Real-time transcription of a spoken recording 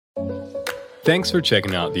Thanks for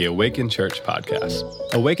checking out the Awaken Church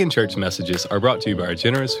podcast. Awaken Church messages are brought to you by our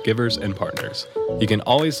generous givers and partners. You can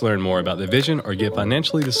always learn more about the vision or give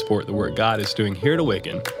financially to support the work God is doing here at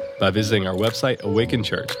Awaken by visiting our website,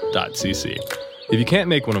 awakenchurch.cc. If you can't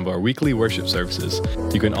make one of our weekly worship services,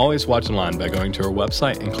 you can always watch online by going to our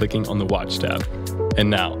website and clicking on the Watch tab.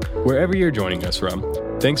 And now, wherever you're joining us from,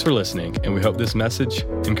 thanks for listening, and we hope this message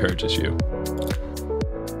encourages you.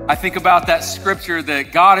 I think about that scripture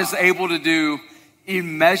that God is able to do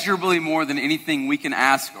immeasurably more than anything we can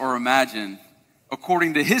ask or imagine,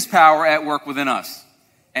 according to his power at work within us.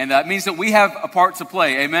 And that means that we have a part to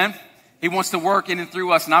play, amen? He wants to work in and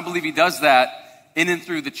through us, and I believe he does that in and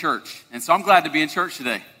through the church. And so I'm glad to be in church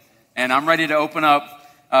today, and I'm ready to open up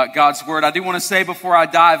God's word. I do want to say before I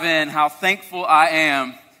dive in how thankful I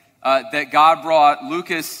am that God brought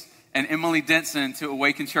Lucas and Emily Denson to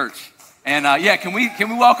Awaken Church. And can we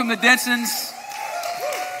welcome the Densons?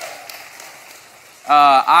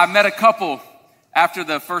 I met a couple after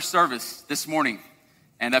the first service this morning.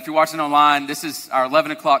 And if you're watching online, this is our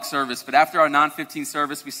 11 o'clock service. But after our 9:15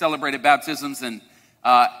 service, we celebrated baptisms and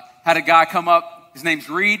had a guy come up. His name's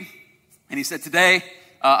Reed. And he said, today,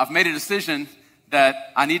 I've made a decision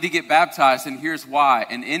that I need to get baptized, and here's why.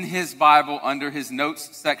 And in his Bible, under his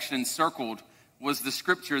notes section circled, was the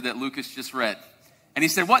scripture that Lucas just read. And he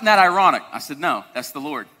said, wasn't that ironic? I said, no, that's the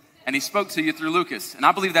Lord. And he spoke to you through Lucas. And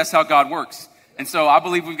I believe that's how God works. And so I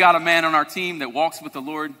believe we've got a man on our team that walks with the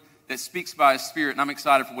Lord, that speaks by his Spirit. And I'm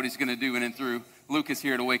excited for what he's going to do in and through Lucas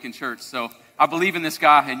here at Awaken Church. So I believe in this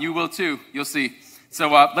guy, and you will too. You'll see. So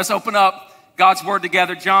let's open up God's word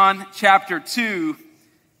together. John chapter 2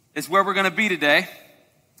 is where we're going to be today.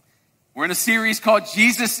 We're in a series called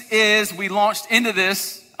Jesus Is. We launched into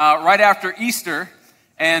this right after Easter.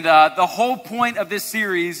 And the whole point of this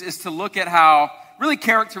series is to look at how, really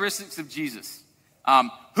characteristics of Jesus.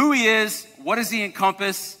 Who he is, what does he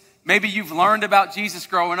encompass? Maybe you've learned about Jesus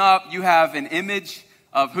growing up. You have an image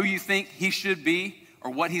of who you think he should be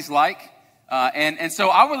or what he's like. And so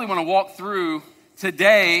I really want to walk through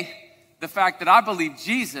today the fact that I believe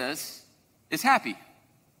Jesus is happy.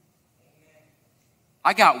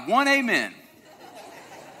 I got one amen.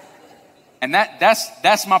 And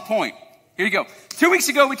that's my point. Here you go. 2 weeks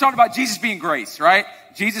ago, we talked about Jesus being grace, right?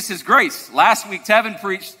 Jesus is grace. Last week, Tevin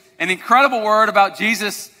preached an incredible word about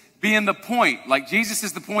Jesus being the point. Like Jesus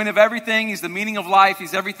is the point of everything. He's the meaning of life.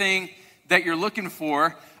 He's everything that you're looking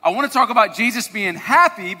for. I want to talk about Jesus being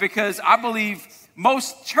happy because I believe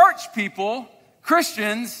most church people,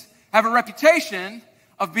 Christians, have a reputation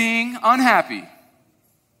of being unhappy.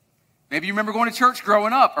 Maybe you remember going to church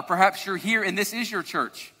growing up, or perhaps you're here and this is your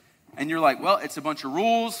church. And you're like, well, it's a bunch of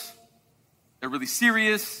rules. They're really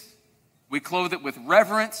serious. We clothe it with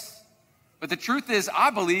reverence. But the truth is,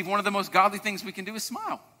 I believe one of the most godly things we can do is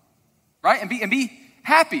smile, right? And be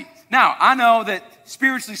happy. Now, I know that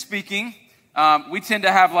spiritually speaking, we tend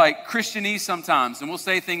to have like Christianese sometimes. And we'll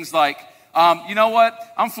say things like, you know what?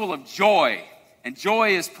 I'm full of joy. And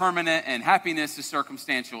joy is permanent and happiness is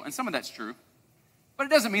circumstantial. And some of that's true. But it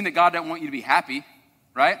doesn't mean that God doesn't want you to be happy,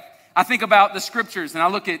 right? I think about the scriptures and I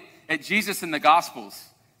look at Jesus in the Gospels.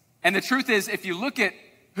 And the truth is, if you look at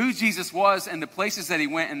who Jesus was and the places that he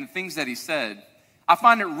went and the things that he said, I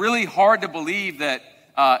find it really hard to believe that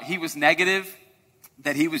he was negative,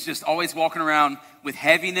 that he was just always walking around with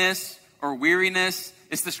heaviness or weariness.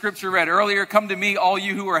 It's the scripture read earlier, come to me, all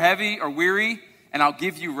you who are heavy or weary, and I'll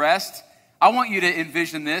give you rest. I want you to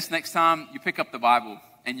envision this next time you pick up the Bible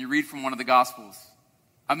and you read from one of the Gospels.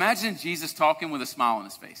 Imagine Jesus talking with a smile on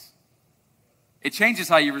his face. It changes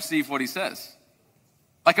how you receive what he says.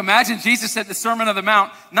 Like imagine Jesus at the Sermon on the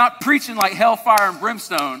Mount, not preaching like hellfire and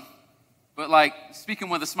brimstone, but like speaking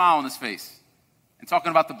with a smile on his face and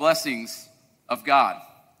talking about the blessings of God.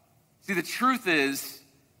 See, the truth is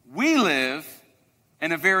we live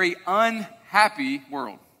in a very unhappy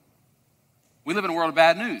world. We live in a world of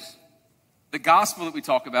bad news. The gospel that we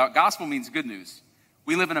talk about, gospel means good news.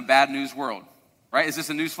 We live in a bad news world, right? Is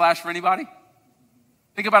this a news flash for anybody?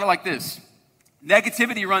 Think about it like this.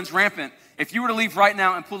 Negativity runs rampant. If you were to leave right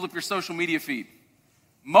now and pull up your social media feed,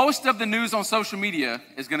 most of the news on social media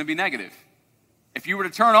is going to be negative. If you were to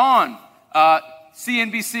turn on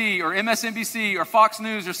CNBC or MSNBC or Fox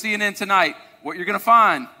News or CNN tonight, what you're going to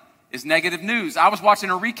find is negative news. I was watching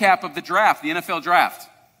a recap of the draft, the NFL draft,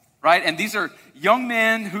 right? And these are young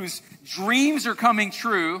men whose dreams are coming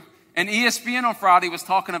true. And ESPN on Friday was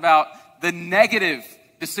talking about the negative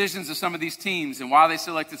decisions of some of these teams and why they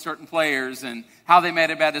selected certain players and how they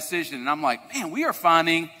made a bad decision. And I'm like, man, we are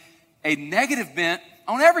finding a negative bent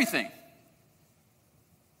on everything.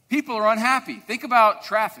 People are unhappy. Think about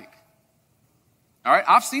traffic. All right,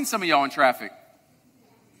 I've seen some of y'all in traffic.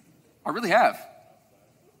 I really have.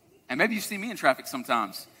 And maybe you've seen me in traffic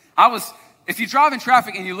sometimes. If you drive in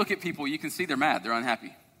traffic and you look at people, you can see they're mad, they're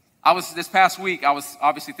unhappy. This past week, I was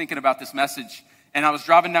obviously thinking about this message, and I was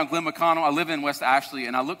driving down Glen McConnell. I live in West Ashley,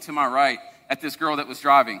 and I looked to my right at this girl that was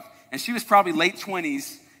driving, and she was probably late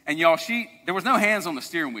 20s, and y'all, there was no hands on the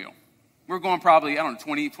steering wheel. We were going probably,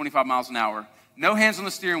 20, 25 miles an hour. No hands on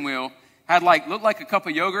the steering wheel, looked like a cup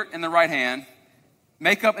of yogurt in the right hand,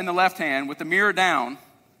 makeup in the left hand with the mirror down,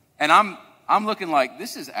 and I'm looking like,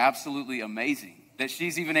 this is absolutely amazing that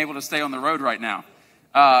she's even able to stay on the road right now.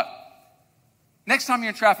 Next time you're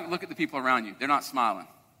in traffic, look at the people around you. They're not smiling.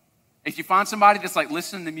 If you find somebody that's like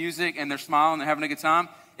listening to music and they're smiling, they're having a good time,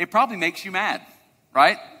 it probably makes you mad,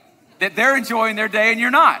 right? That they're enjoying their day and you're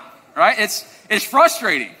not, right? It's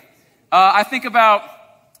frustrating. I think about,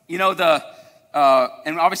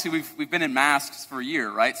 and obviously we've been in masks for a year,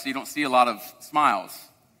 right? So you don't see a lot of smiles.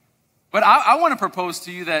 But I want to propose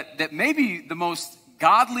to you that maybe the most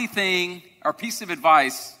godly thing or piece of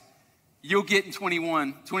advice you'll get in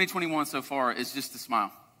 2021 so far is just to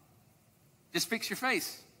smile. Just fix your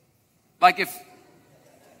face. Like if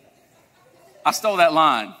I stole that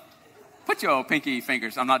line, put your pinky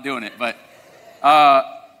fingers. I'm not doing it, but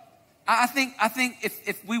I think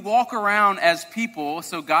if we walk around as people,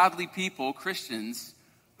 so godly people, Christians,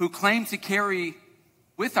 who claim to carry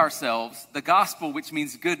with ourselves the gospel, which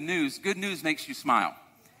means good news makes you smile.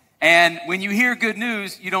 And when you hear good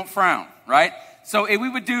news, you don't frown, right? So we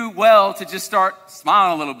would do well to just start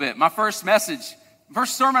smiling a little bit. My first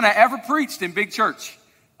sermon I ever preached in big church.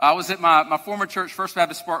 I was at my former church, First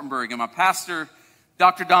Baptist Spartanburg, and my pastor,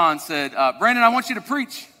 Dr. Don, said, Brandon, I want you to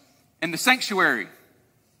preach in the sanctuary.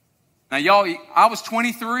 Now, y'all, I was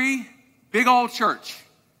 23, big old church.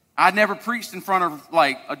 I'd never preached in front of,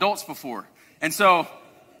 adults before. And so,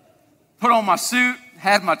 put on my suit,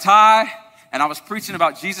 had my tie, and I was preaching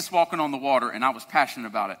about Jesus walking on the water, and I was passionate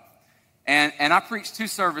about it. And I preached 2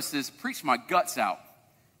 services, preached my guts out.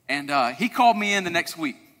 And he called me in the next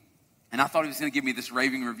week. And I thought he was going to give me this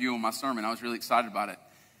raving review on my sermon. I was really excited about it.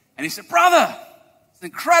 And he said, brother, it's an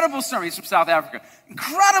incredible sermon. He's from South Africa.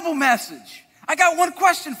 Incredible message. I got one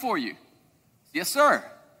question for you. Yes, sir.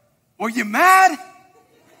 Were you mad?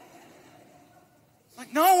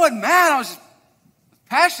 Like, no, I wasn't mad. I was just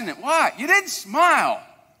passionate. Why? You didn't smile.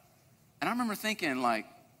 And I remember thinking,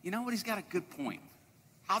 you know what? He's got a good point.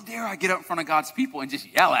 How dare I get up in front of God's people and just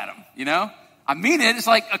yell at them, I mean it. It's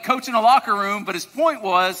like a coach in a locker room, but his point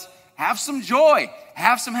was, have some joy,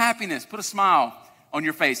 have some happiness, put a smile on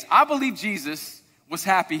your face. I believe Jesus was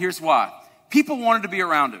happy. Here's why. People wanted to be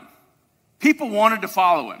around him. People wanted to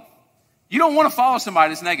follow him. You don't want to follow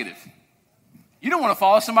somebody that's negative. You don't want to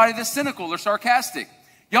follow somebody that's cynical or sarcastic.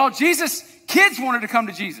 Y'all, kids wanted to come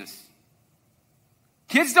to Jesus.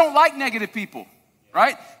 Kids don't like negative people,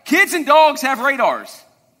 right? Kids and dogs have radars.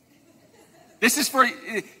 This is for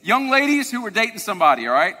young ladies who are dating somebody,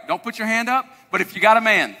 all right? Don't put your hand up, but if you got a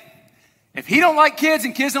man, if he don't like kids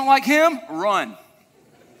and kids don't like him, run.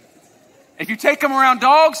 If you take him around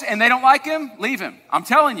dogs and they don't like him, leave him. I'm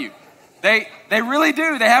telling you. They really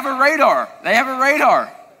do. They have a radar.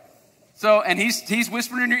 So, and he's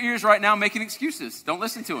whispering in your ears right now, making excuses. Don't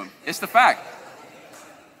listen to him. It's the fact.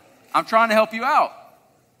 I'm trying to help you out.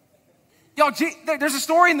 Y'all, there's a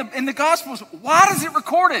story in the Gospels. Why is it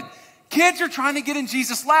recorded? Kids are trying to get in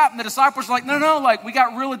Jesus' lap, and the disciples are like, no, we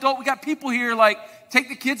got real adult, we got people here, take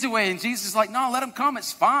the kids away. And Jesus is like, no, let them come,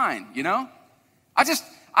 it's fine,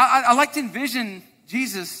 I like to envision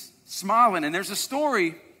Jesus smiling, and there's a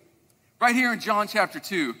story right here in John chapter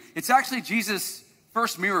 2. It's actually Jesus'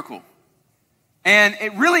 first miracle. And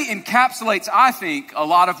it really encapsulates, I think, a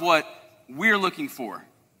lot of what we're looking for.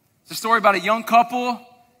 It's a story about a young couple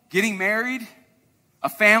getting married, a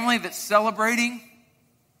family that's celebrating,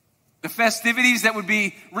 the festivities that would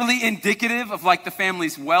be really indicative of the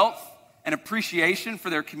family's wealth and appreciation for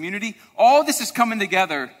their community. All this is coming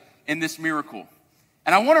together in this miracle.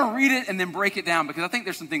 And I want to read it and then break it down because I think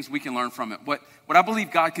there's some things we can learn from it. What I believe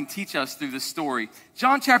God can teach us through this story.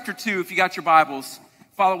 John chapter 2, if you got your Bibles,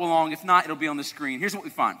 follow along. If not, it'll be on the screen. Here's what we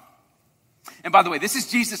find. And by the way, this is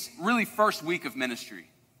Jesus' really first week of ministry.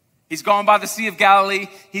 He's gone by the Sea of Galilee.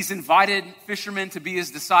 He's invited fishermen to be his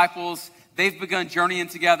disciples. They've begun journeying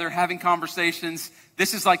together, having conversations.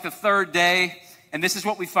 This is the 3rd day, and this is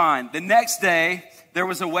what we find. The next day, there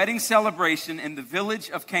was a wedding celebration in the village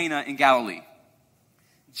of Cana in Galilee.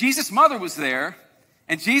 Jesus' mother was there,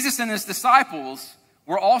 and Jesus and his disciples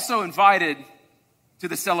were also invited to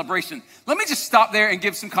the celebration. Let me just stop there and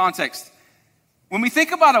give some context. When we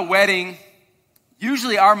think about a wedding,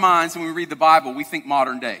 usually our minds, when we read the Bible, we think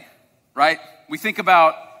modern day, right? we think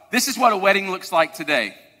about, this is what a wedding looks like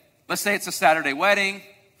today. Let's say it's a Saturday wedding.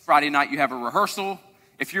 Friday night you have a rehearsal.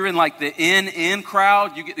 If you're in like the in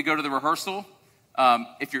crowd, you get to go to the rehearsal.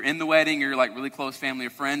 If you're in the wedding or you're like really close family or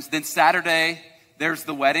friends, then Saturday, there's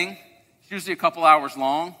the wedding. It's usually a couple hours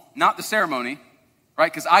long, not the ceremony, right?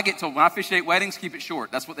 Because I get told when I officiate weddings, keep it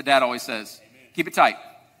short. That's what the dad always says. Amen. Keep it tight.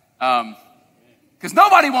 Because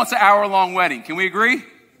nobody wants an hour-long wedding. Can we agree? Amen.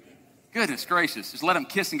 Goodness gracious. Just let them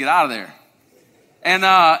kiss and get out of there. And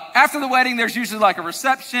after the wedding, there's usually like a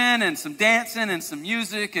reception and some dancing and some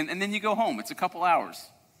music, and then you go home. It's a couple hours.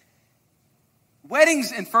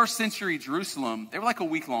 Weddings in first century Jerusalem, they were like a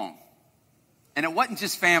week long. And it wasn't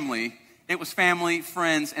just family. It was family,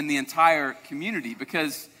 friends, and the entire community.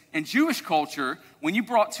 Because in Jewish culture, when you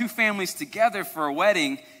brought two families together for a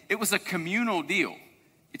wedding, it was a communal deal.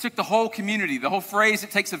 It took the whole community. The whole phrase,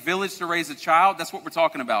 it takes a village to raise a child, that's what we're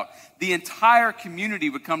talking about. The entire community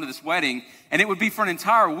would come to this wedding, and it would be for an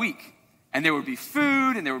entire week. And there would be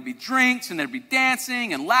food, and there would be drinks, and there'd be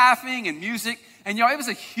dancing and laughing and music. And y'all, it was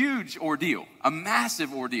a huge ordeal, a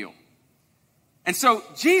massive ordeal. And so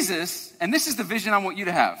Jesus, and this is the vision I want you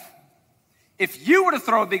to have. If you were to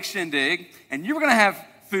throw a big shindig, and you were going to have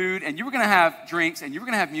food, and you were going to have drinks, and you were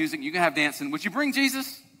going to have music, and you were going to have dancing, would you bring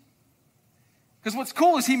Jesus? Because what's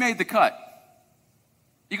cool is he made the cut.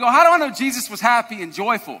 You go, how do I know Jesus was happy and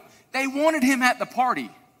joyful? They wanted him at the party.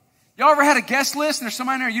 Y'all ever had a guest list and there's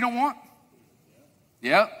somebody in there you don't want?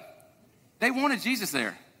 Yep. They wanted Jesus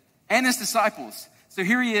there and his disciples. So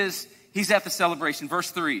here he is. He's at the celebration. Verse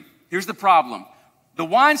 3. Here's the problem. The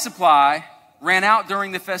wine supply ran out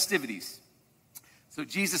during the festivities. So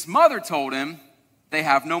Jesus' mother told him, they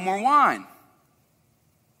have no more wine.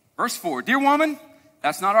 Verse 4. Dear woman,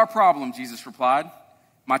 that's not our problem, Jesus replied.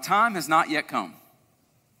 My time has not yet come.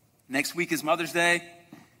 Next week is Mother's Day,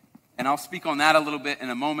 and I'll speak on that a little bit in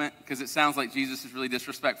a moment because it sounds like Jesus is really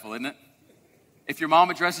disrespectful, isn't it? If your mom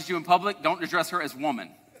addresses you in public, don't address her as woman,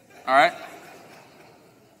 all right?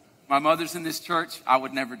 My mother's in this church. I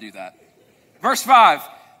would never do that. Verse 5,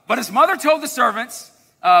 but his mother told the servants,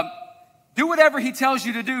 do whatever he tells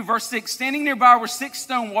you to do. Verse 6, standing nearby were 6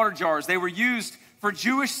 stone water jars. They were used for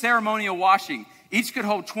Jewish ceremonial washing. Each could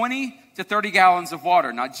hold 20 to 30 gallons of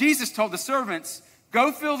water. Now, Jesus told the servants,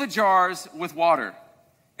 go fill the jars with water.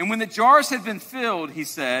 And when the jars had been filled, he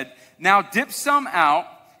said, now dip some out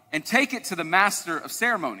and take it to the master of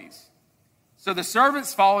ceremonies. So the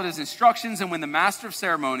servants followed his instructions, and when the master of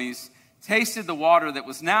ceremonies tasted the water that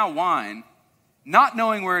was now wine, not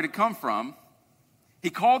knowing where it had come from, he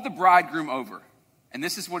called the bridegroom over. And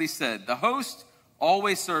this is what he said, the host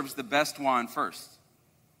always serves the best wine first.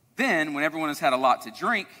 Then, when everyone has had a lot to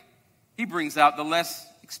drink, he brings out the less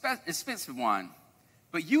expensive wine.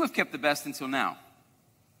 But you have kept the best until now.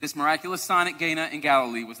 This miraculous sign at Cana in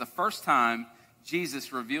Galilee was the first time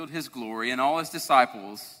Jesus revealed his glory, and all his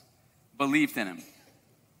disciples believed in him.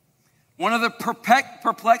 One of the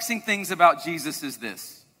perplexing things about Jesus is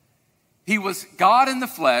this. He was God in the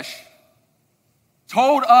flesh,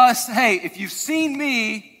 told us, hey, if you've seen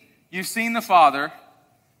me, you've seen the Father,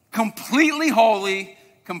 completely holy,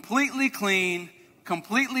 completely clean,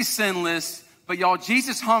 completely sinless, but y'all,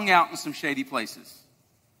 Jesus hung out in some shady places.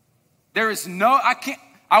 There is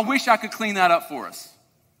I wish I could clean that up for us,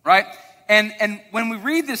 right? And when we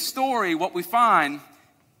read this story, what we find,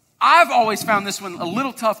 I've always found this one a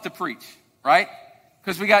little tough to preach, right?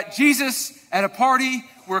 Because we got Jesus at a party,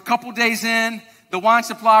 we're a couple days in, the wine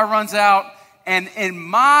supply runs out, and in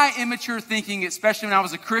my immature thinking, especially when I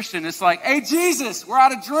was a Christian, it's like, hey, Jesus, we're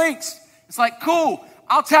out of drinks. It's like, cool,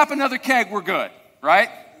 I'll tap another keg, we're good, right?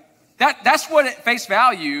 That's what at face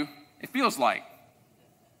value it feels like.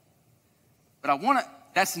 But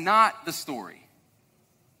that's not the story.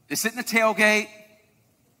 They sit in the tailgate.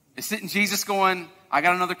 They sit in Jesus going, I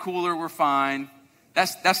got another cooler, we're fine.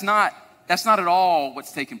 That's not at all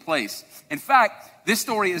what's taking place. In fact, this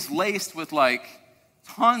story is laced with like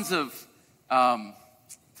tons of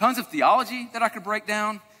theology that I could break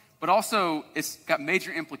down, but also it's got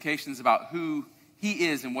major implications about who he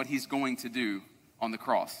is and what he's going to do on the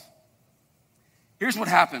cross. Here's what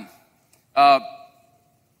happened.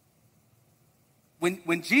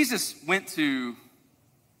 When Jesus went to,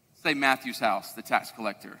 say, Matthew's house, the tax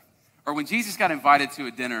collector, or when Jesus got invited to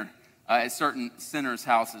a dinner at certain sinners'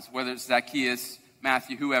 houses, whether it's Zacchaeus,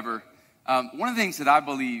 Matthew, whoever, one of the things that I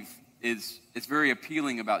believe is very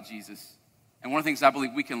appealing about Jesus, and one of the things I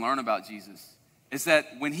believe we can learn about Jesus, is that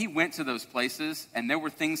when he went to those places and there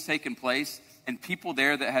were things taking place and people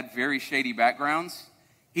there that had very shady backgrounds,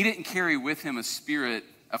 he didn't carry with him a spirit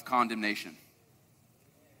of condemnation.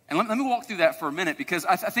 And let me walk through that for a minute, because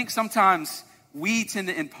I think sometimes we tend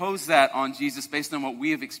to impose that on Jesus based on what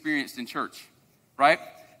we have experienced in church, right?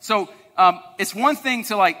 So it's one thing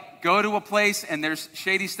to like go to a place and there's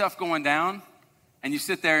shady stuff going down and you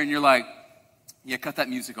sit there and you're like, yeah, cut that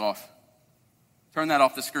music off. Turn that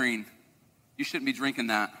off the screen. You shouldn't be drinking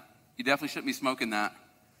that. You definitely shouldn't be smoking that.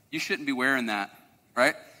 You shouldn't be wearing that,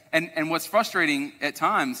 right? And what's frustrating at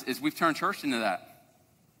times is we've turned church into that,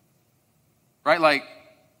 right? Like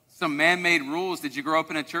some man-made rules. Did you grow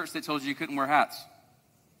up in a church that told you couldn't wear hats?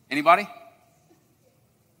 Anybody?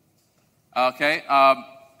 Okay.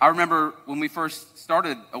 I remember when we first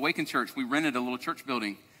started Awaken Church, we rented a little church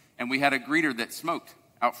building, and we had a greeter that smoked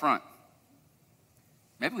out front.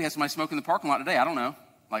 Maybe we had somebody smoking in the parking lot today. I don't know.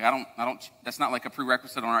 Like, I don't, that's not like a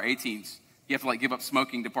prerequisite on our A-teams. You have to like give up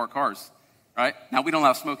smoking to park cars, right? Now, we don't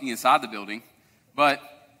allow smoking inside the building, but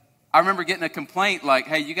I remember getting a complaint like,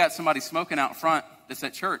 hey, you got somebody smoking out front that's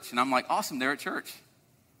at church. And I'm like, awesome, they're at church.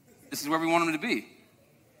 This is where we want them to be.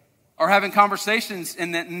 Or having conversations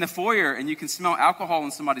in the foyer and you can smell alcohol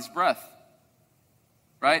in somebody's breath,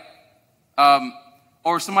 right?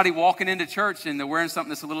 Or somebody walking into church and they're wearing something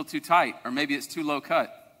that's a little too tight, or maybe it's too low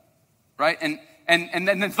cut, right? And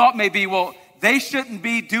then the thought may be, well, they shouldn't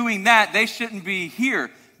be doing that. They shouldn't be here.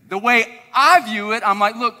 The way I view it, I'm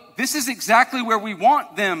like, look, this is exactly where we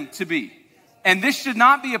want them to be. And this should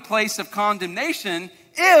not be a place of condemnation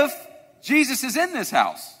if Jesus is in this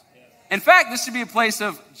house. In fact, this should be a place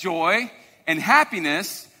of joy and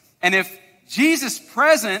happiness. And if Jesus'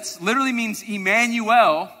 presence literally means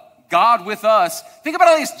Emmanuel, God with us. Think about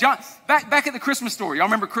all this. John, back at the Christmas story. Y'all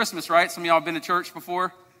remember Christmas, right? Some of y'all have been to church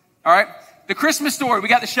before. All right. The Christmas story, we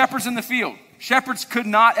got the shepherds in the field. Shepherds could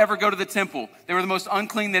not ever go to the temple. They were the most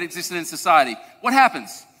unclean that existed in society. What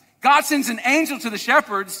happens? God sends an angel to the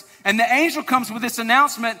shepherds, and the angel comes with this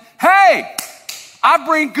announcement, hey, I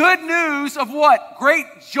bring good news of what? Great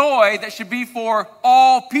joy that should be for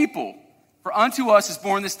all people. For unto us is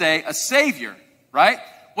born this day a Savior, right?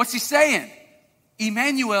 What's he saying?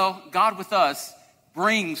 Emmanuel, God with us,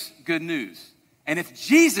 brings good news. And if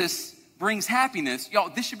Jesus brings happiness,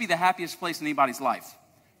 y'all, this should be the happiest place in anybody's life.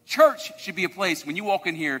 Church should be a place, when you walk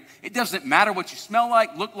in here, it doesn't matter what you smell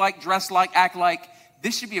like, look like, dress like, act like.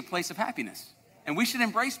 This should be a place of happiness. And we should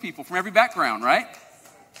embrace people from every background, right?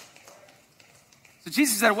 So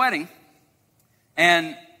Jesus is at a wedding,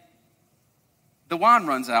 and the wine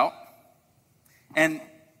runs out. And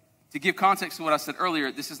to give context to what I said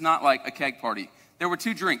earlier, this is not like a keg party. There were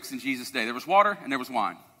two drinks in Jesus' day. There was water and there was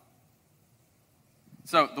wine.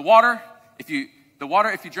 So the water, if you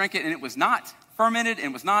drank it and it was not fermented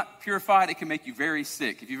and was not purified, it can make you very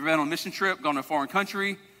sick. If you've ever been on a mission trip, gone to a foreign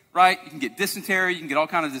country, right, you can get dysentery, you can get all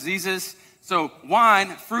kinds of diseases. So wine,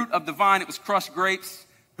 fruit of the vine, it was crushed grapes.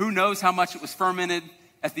 Who knows how much it was fermented?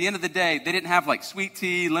 At the end of the day, they didn't have like sweet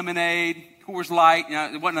tea, lemonade, Coors Light.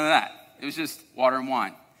 It wasn't none of that. It was just water and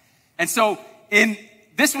wine. And so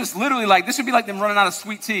this was literally like, this would be like them running out of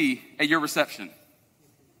sweet tea at your reception.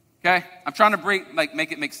 Okay? I'm trying to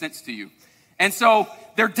make it make sense to you. And so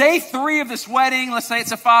they're day 3 of this wedding. Let's say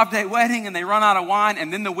it's a 5-day wedding and they run out of wine,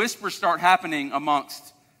 and then the whispers start happening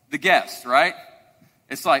amongst the guests, right?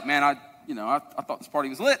 It's like, man, I thought this party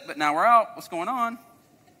was lit, but now we're out. What's going on?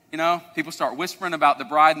 People start whispering about the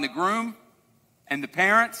bride and the groom and the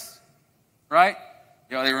parents, right?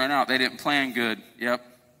 They ran out. They didn't plan good. Yep.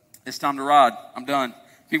 It's time to ride. I'm done.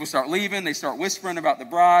 People start leaving. They start whispering about the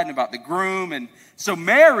bride and about the groom. And so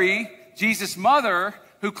Mary, Jesus' mother,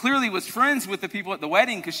 who clearly was friends with the people at the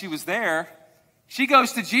wedding because she was there, she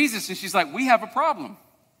goes to Jesus and she's like, we have a problem.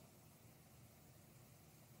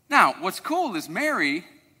 Now, what's cool is Mary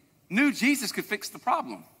knew Jesus could fix the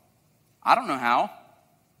problem. I don't know how.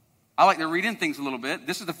 I like to read in things a little bit.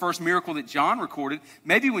 This is the first miracle that John recorded.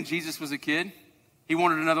 Maybe when Jesus was a kid, he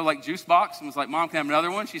wanted another like juice box and was like, Mom, can I have another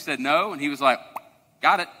one? She said no. And he was like,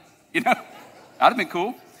 got it. That'd have been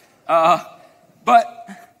cool. But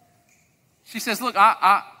she says, look,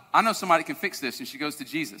 I know somebody can fix this. And she goes to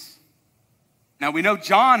Jesus. Now we know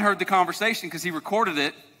John heard the conversation because he recorded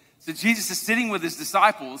it. So Jesus is sitting with his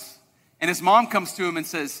disciples and his mom comes to him and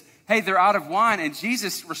says, hey, they're out of wine. And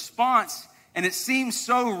Jesus' response, and it seems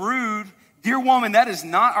so rude, dear woman, that is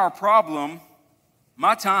not our problem.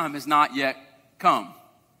 My time has not yet come.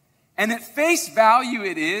 And at face value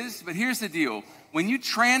it is, but here's the deal. When you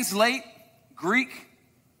translate Greek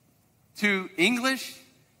to English,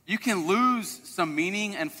 you can lose some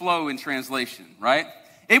meaning and flow in translation, right?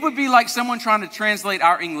 It would be like someone trying to translate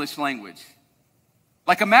our English language.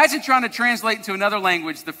 Like imagine trying to translate into another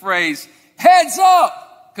language the phrase, heads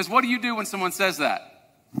up! Because what do you do when someone says that?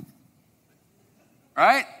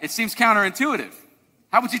 Right? It seems counterintuitive.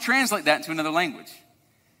 How would you translate that into another language?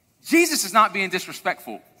 Jesus is not being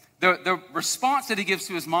disrespectful. The response that he gives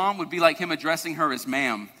to his mom would be like him addressing her as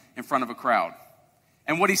ma'am in front of a crowd.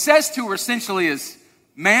 And what he says to her essentially is,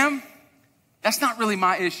 ma'am, that's not really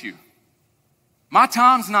my issue. My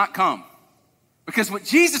time's not come. Because what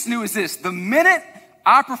Jesus knew is this: the minute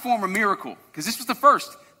I perform a miracle, because this was the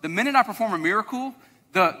first, the minute I perform a miracle,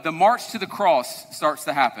 the march to the cross starts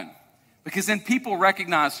to happen. Because then people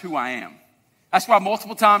recognize who I am. That's why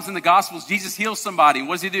multiple times in the Gospels, Jesus heals somebody. And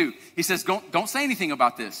what does he do? He says, don't say anything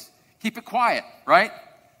about this. Keep it quiet, right?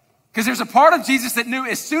 Because there's a part of Jesus that knew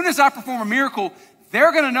as soon as I perform a miracle,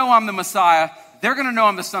 they're going to know I'm the Messiah. They're going to know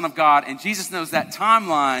I'm the Son of God. And Jesus knows that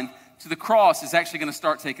timeline to the cross is actually going to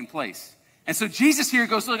start taking place. And so Jesus here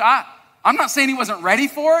goes, look, I'm not saying he wasn't ready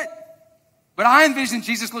for it, but I envision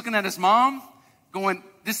Jesus looking at his mom going,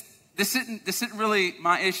 this isn't really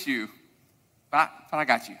my issue, but I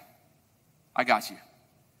got you. I got you.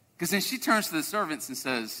 Because then she turns to the servants and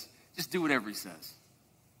says, just do whatever he says.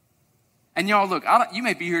 And y'all, look, you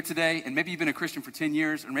may be here today, and maybe you've been a Christian for 10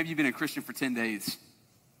 years, or maybe you've been a Christian for 10 days.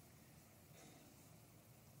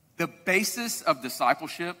 The basis of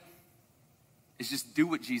discipleship is just do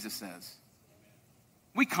what Jesus says.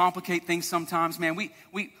 We complicate things sometimes, man.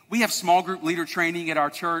 We have small group leader training at our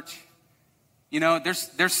church. You know,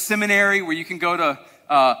 there's seminary where you can go to,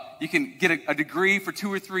 you can get a degree for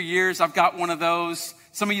 2 or 3 years. I've got one of those.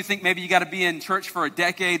 Some of you think maybe you got to be in church for a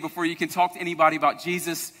decade before you can talk to anybody about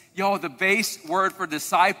Jesus. Y'all, the base word for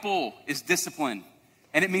disciple is discipline.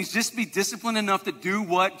 And it means just be disciplined enough to do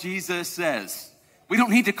what Jesus says. We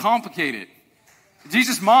don't need to complicate it.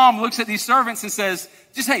 Jesus' mom looks at these servants and says,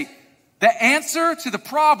 hey, the answer to the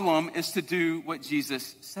problem is to do what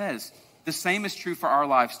Jesus says. The same is true for our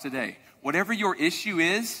lives today. Whatever your issue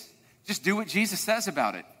is, just do what Jesus says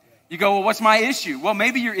about it. You go, well, what's my issue? Well,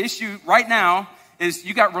 maybe your issue right now is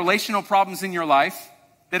you got relational problems in your life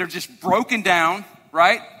that are just broken down,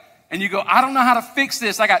 right? And you go, I don't know how to fix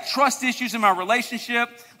this. I got trust issues in my relationship.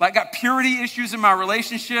 Like, I got purity issues in my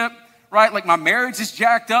relationship, right? Like, my marriage is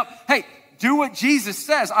jacked up. Hey, do what Jesus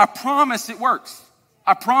says. I promise it works.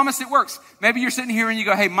 I promise it works. Maybe you're sitting here and you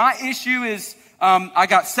go, hey, my issue is I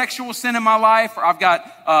got sexual sin in my life, or I've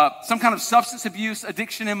got some kind of substance abuse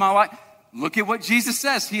addiction in my life. Look at what Jesus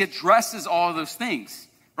says. He addresses all of those things,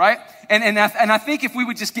 right? And I think if we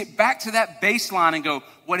would just get back to that baseline and go,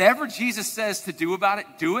 whatever Jesus says to do about it,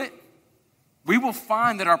 do it, we will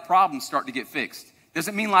find that our problems start to get fixed.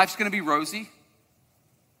 Doesn't mean life's going to be rosy.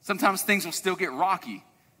 Sometimes things will still get rocky,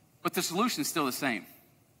 but the solution is still the same.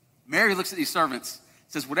 Mary looks at these servants,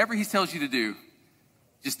 says, whatever he tells you to do,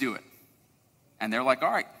 just do it. And they're like,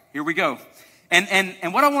 all right, here we go.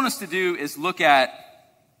 And what I want us to do is look at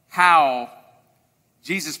how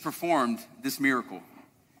Jesus performed this miracle.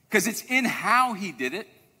 Because it's in how he did it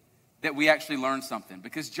that we actually learn something.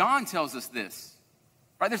 Because John tells us this,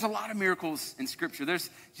 right? There's a lot of miracles in Scripture. There's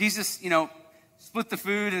Jesus, split the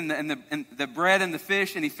food and the bread and the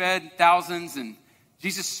fish, and he fed thousands. And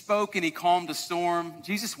Jesus spoke and he calmed a storm.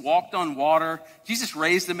 Jesus walked on water. Jesus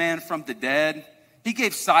raised a man from the dead. He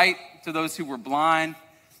gave sight to those who were blind.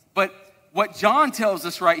 But what John tells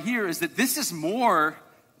us right here is that this is more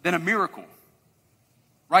than a miracle,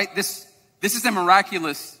 right? This is a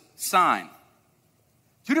miraculous sign.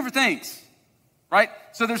 Two different things, right?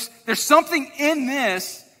 So there's something in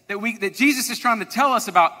this that Jesus is trying to tell us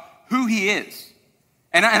about who he is.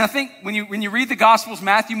 And I think when you read the Gospels,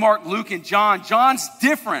 Matthew, Mark, Luke, and John, John's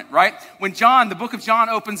different, right? When the book of John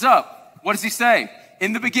opens up, what does he say?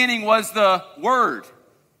 In the beginning was the Word,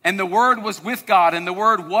 and the Word was with God, and the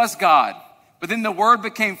Word was God. But then the Word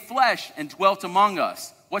became flesh and dwelt among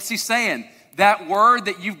us. What's he saying? That Word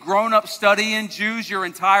that you've grown up studying, Jews, your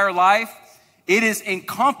entire life, it is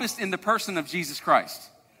encompassed in the person of Jesus Christ.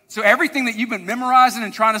 So everything that you've been memorizing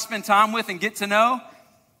and trying to spend time with and get to know,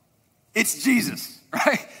 it's Jesus,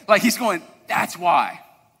 right? Like he's going, that's why.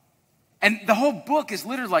 And the whole book is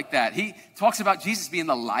littered like that. He talks about Jesus being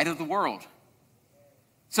the light of the world.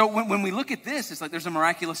 So when we look at this, it's like there's a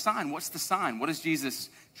miraculous sign. What's the sign? What is Jesus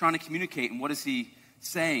trying to communicate, and what is he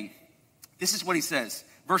saying? This is what he says.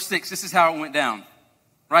 Verse 6, this is how it went down,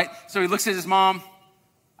 right? So he looks at his mom.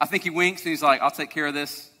 I think he winks, and he's like, I'll take care of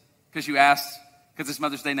this because you asked, because it's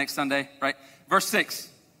Mother's Day next Sunday, right? Verse 6,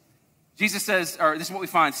 Jesus says, or this is what we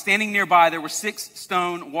find. Standing nearby, there were 6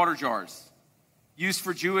 stone water jars used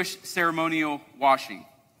for Jewish ceremonial washing.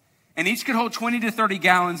 And each could hold 20 to 30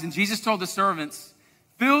 gallons. And Jesus told the servants,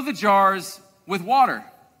 fill the jars with water.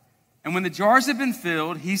 And when the jars had been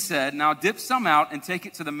filled, he said, now dip some out and take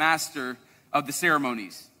it to the master of the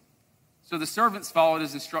ceremonies. So the servants followed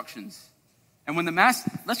his instructions. And when the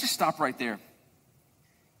master, let's just stop right there.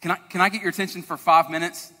 Can I get your attention for 5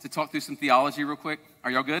 minutes to talk through some theology real quick? Are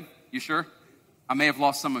y'all good? You sure? I may have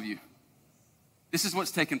lost some of you. This is what's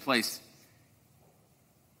taking place.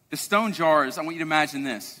 The stone jars, I want you to imagine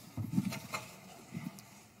this.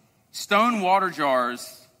 Stone water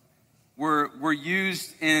jars were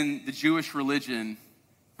used in the Jewish religion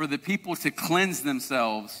for the people to cleanse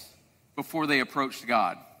themselves before they approached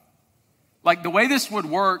God. Like the way this would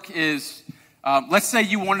work is, let's say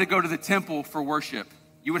you wanted to go to the temple for worship.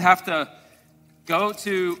 You would have to go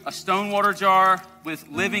to a stone water jar with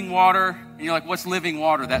living water. And you're like, what's living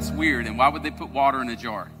water? That's weird. And why would they put water in a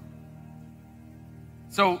jar?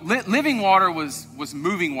 So living water was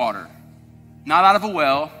moving water. Not out of a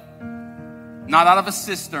well, not out of a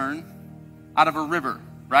cistern, out of a river,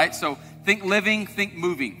 right? So think living, think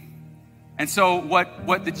moving. And so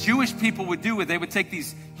what the Jewish people would do is they would take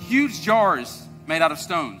these huge jars made out of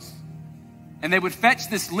stones, and they would fetch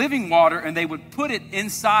this living water and they would put it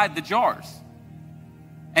inside the jars.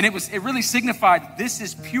 And it really signified this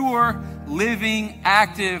is pure, living,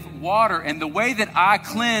 active water. And the way that I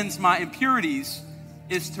cleanse my impurities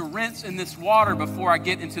is to rinse in this water before I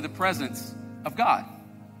get into the presence of God.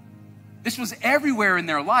 This was everywhere in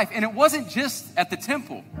their life. And it wasn't just at the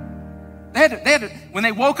temple. They had to, when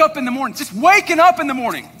they woke up in the morning, just waking up in the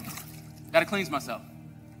morning, got to cleanse myself.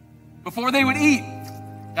 Before they would eat,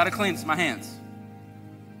 got to cleanse my hands.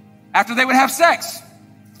 After they would have sex,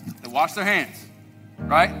 they wash their hands,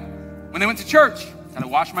 right? When they went to church, got to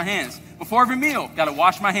wash my hands. Before every meal, got to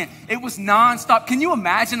wash my hands. It was nonstop. Can you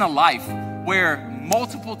imagine a life where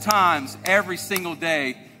multiple times every single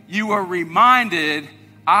day you are reminded,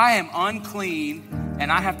 I am unclean and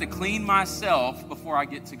I have to clean myself before I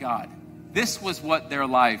get to God? This was what their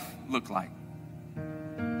life looked like.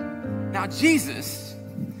 Now Jesus,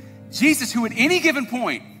 who at any given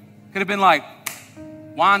point could have been like,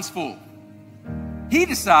 wine's full. He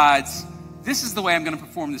decides, this is the way I'm going to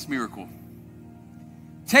perform this miracle.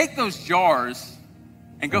 Take those jars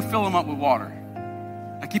and go fill them up with water.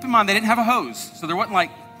 Now keep in mind, they didn't have a hose, so there wasn't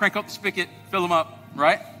like crank up the spigot, fill them up,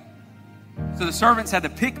 right? So the servants had to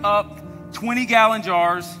pick up 20-gallon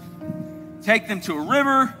jars, take them to a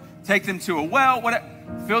river, take them to a well, whatever,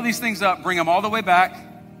 fill these things up, bring them all the way back.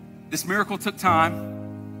 This miracle took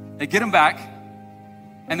time. They get them back.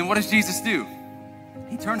 And then what does Jesus do?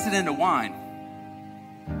 He turns it into wine.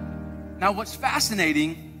 Now, what's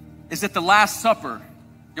fascinating is that the Last Supper,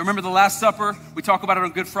 you remember the Last Supper? We talk about it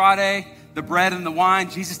on Good Friday, the bread and the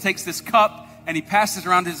wine. Jesus takes this cup and he passes it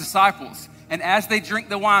around to his disciples. And as they drink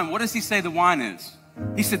the wine, what does he say the wine is?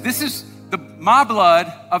 He said, this is my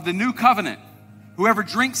blood of the new covenant. Whoever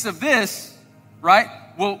drinks of this, right,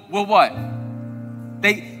 will what?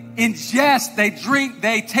 They ingest, they drink,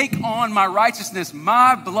 they take on my righteousness.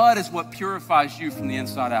 My blood is what purifies you from the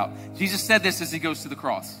inside out. Jesus said this as he goes to the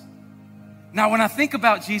cross. Now, when I think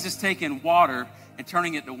about Jesus taking water and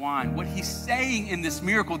turning it to wine, what he's saying in this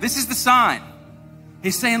miracle, this is the sign.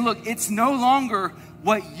 He's saying, look, it's no longer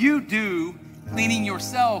what you do cleaning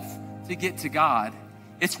yourself to get to God.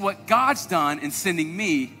 It's what God's done in sending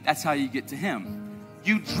me. That's how you get to him.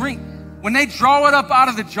 You drink. When they draw it up out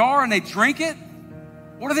of the jar and they drink it,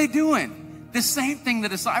 what are they doing? The same thing the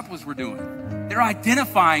disciples were doing. They're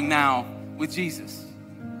identifying now with Jesus.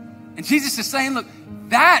 And Jesus is saying, look,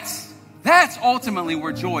 that's ultimately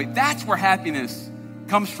where joy, that's where happiness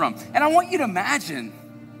comes from. And I want you to imagine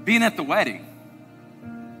being at the wedding,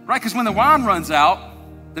 right? Because when the wine runs out,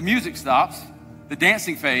 the music stops, the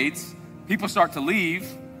dancing fades, people start to leave.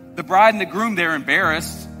 The bride and the groom, they're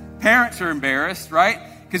embarrassed. Parents are embarrassed, right?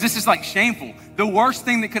 Because this is like shameful. The worst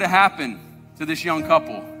thing that could have happened to this young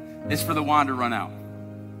couple is for the wine to run out.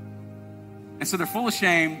 And so they're full of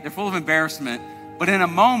shame, they're full of embarrassment, but in a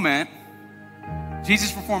moment,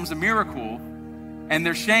 Jesus performs a miracle and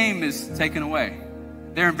their shame is taken away.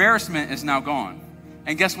 Their embarrassment is now gone.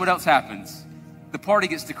 And guess what else happens? The party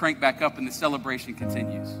gets to crank back up and the celebration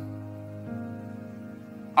continues.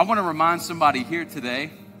 I want to remind somebody here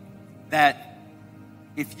today that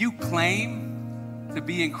if you claim to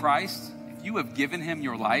be in Christ, if you have given him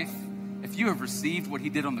your life, if you have received what he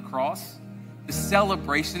did on the cross, the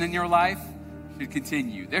celebration in your life should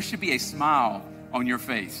continue. There should be a smile on your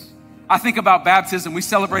face. I think about baptism. We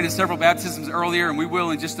celebrated several baptisms earlier, and we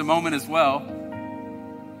will in just a moment as well.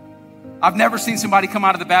 I've never seen somebody come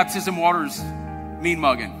out of the baptism waters mean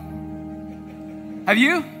mugging. Have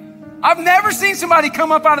you? I've never seen somebody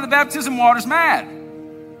come up out of the baptism waters mad.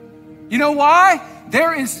 You know why?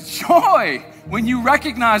 There is joy when you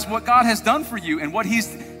recognize what God has done for you and what he's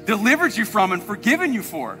delivered you from and forgiven you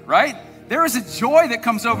for, right? There is a joy that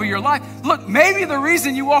comes over your life. Look, maybe the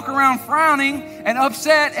reason you walk around frowning and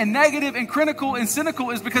upset and negative and critical and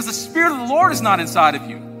cynical is because the Spirit of the Lord is not inside of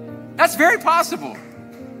you. That's very possible.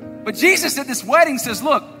 But Jesus at this wedding says,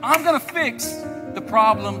 look, I'm going to fix the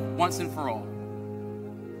problem once and for all.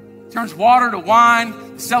 Turns water to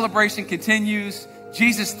wine. The celebration continues.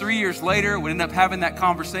 Jesus, 3 years later, would end up having that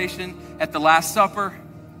conversation at the Last Supper.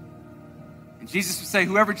 And Jesus would say,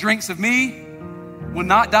 whoever drinks of me will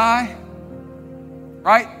not die.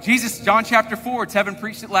 Right? Jesus, John chapter 4, Tevin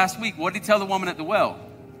preached it last week. What did he tell the woman at the well?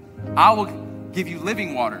 I will give you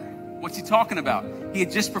living water. What's he talking about? He had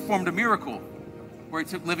just performed a miracle where he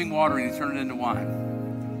took living water and he turned it into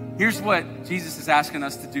wine. Here's what Jesus is asking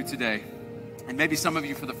us to do today. And maybe some of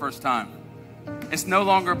you for the first time. It's no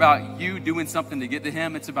longer about you doing something to get to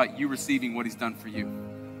him. It's about you receiving what he's done for you.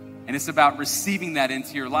 And it's about receiving that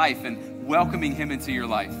into your life and welcoming him into your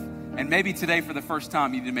life. And maybe today for the first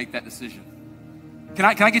time you need to make that decision. Can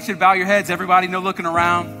I get you to bow your heads, everybody? No looking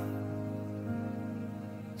around.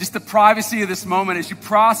 Just the privacy of this moment as you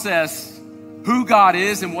process who God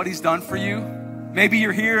is and what he's done for you. Maybe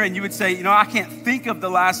you're here and you would say, you know, I can't think of the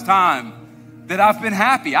last time that I've been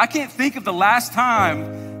happy. I can't think of the last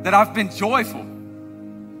time that I've been joyful.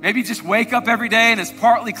 Maybe you just wake up every day and it's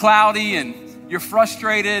partly cloudy and you're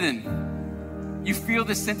frustrated and you feel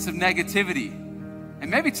this sense of negativity. And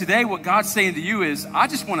maybe today what God's saying to you is,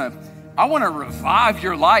 I want to revive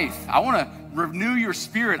your life. I want to renew your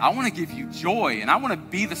spirit. I want to give you joy, and I want to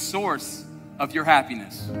be the source of your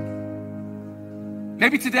happiness.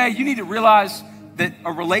 Maybe today you need to realize that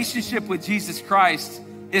a relationship with Jesus Christ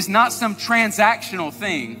is not some transactional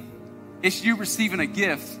thing. It's you receiving a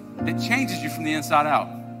gift that changes you from the inside out.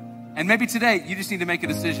 And maybe today you just need to make a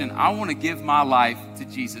decision. I want to give my life to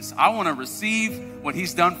Jesus. I want to receive what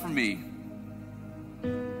he's done for me.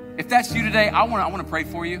 If that's you today, I want to pray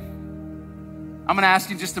for you. I'm going to ask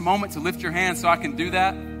you in just a moment to lift your hand so I can do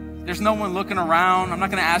that. There's no one looking around. I'm not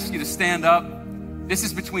going to ask you to stand up. This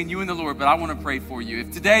is between you and the Lord, but I want to pray for you.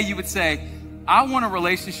 If today you would say, I want a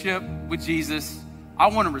relationship with Jesus. I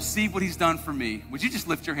want to receive what he's done for me. Would you just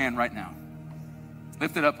lift your hand right now?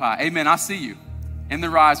 Lift it up high. Amen. I see you. In the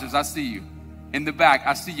risers, I see you. In the back,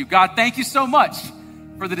 I see you. God, thank you so much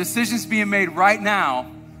for the decisions being made right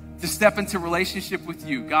now to step into relationship with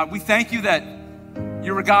you. God, we thank you that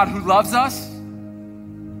you're a God who loves us,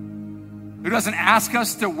 who doesn't ask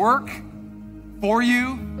us to work for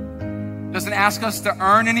you, doesn't ask us to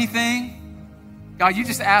earn anything. God, you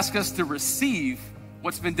just ask us to receive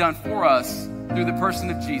what's been done for us through the person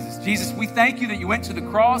of Jesus. Jesus, we thank you that you went to the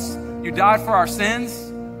cross, you died for our sins,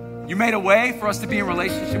 you made a way for us to be in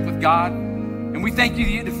relationship with God, and we thank you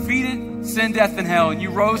that you defeated sin, death, and hell, and you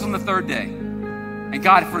rose on the third day. And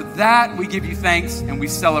God, for that, we give you thanks and we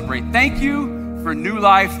celebrate. Thank you for new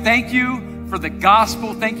life. Thank you for the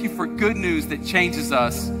gospel. Thank you for good news that changes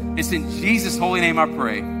us. It's in Jesus' holy name I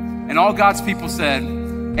pray. And all God's people said,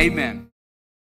 amen.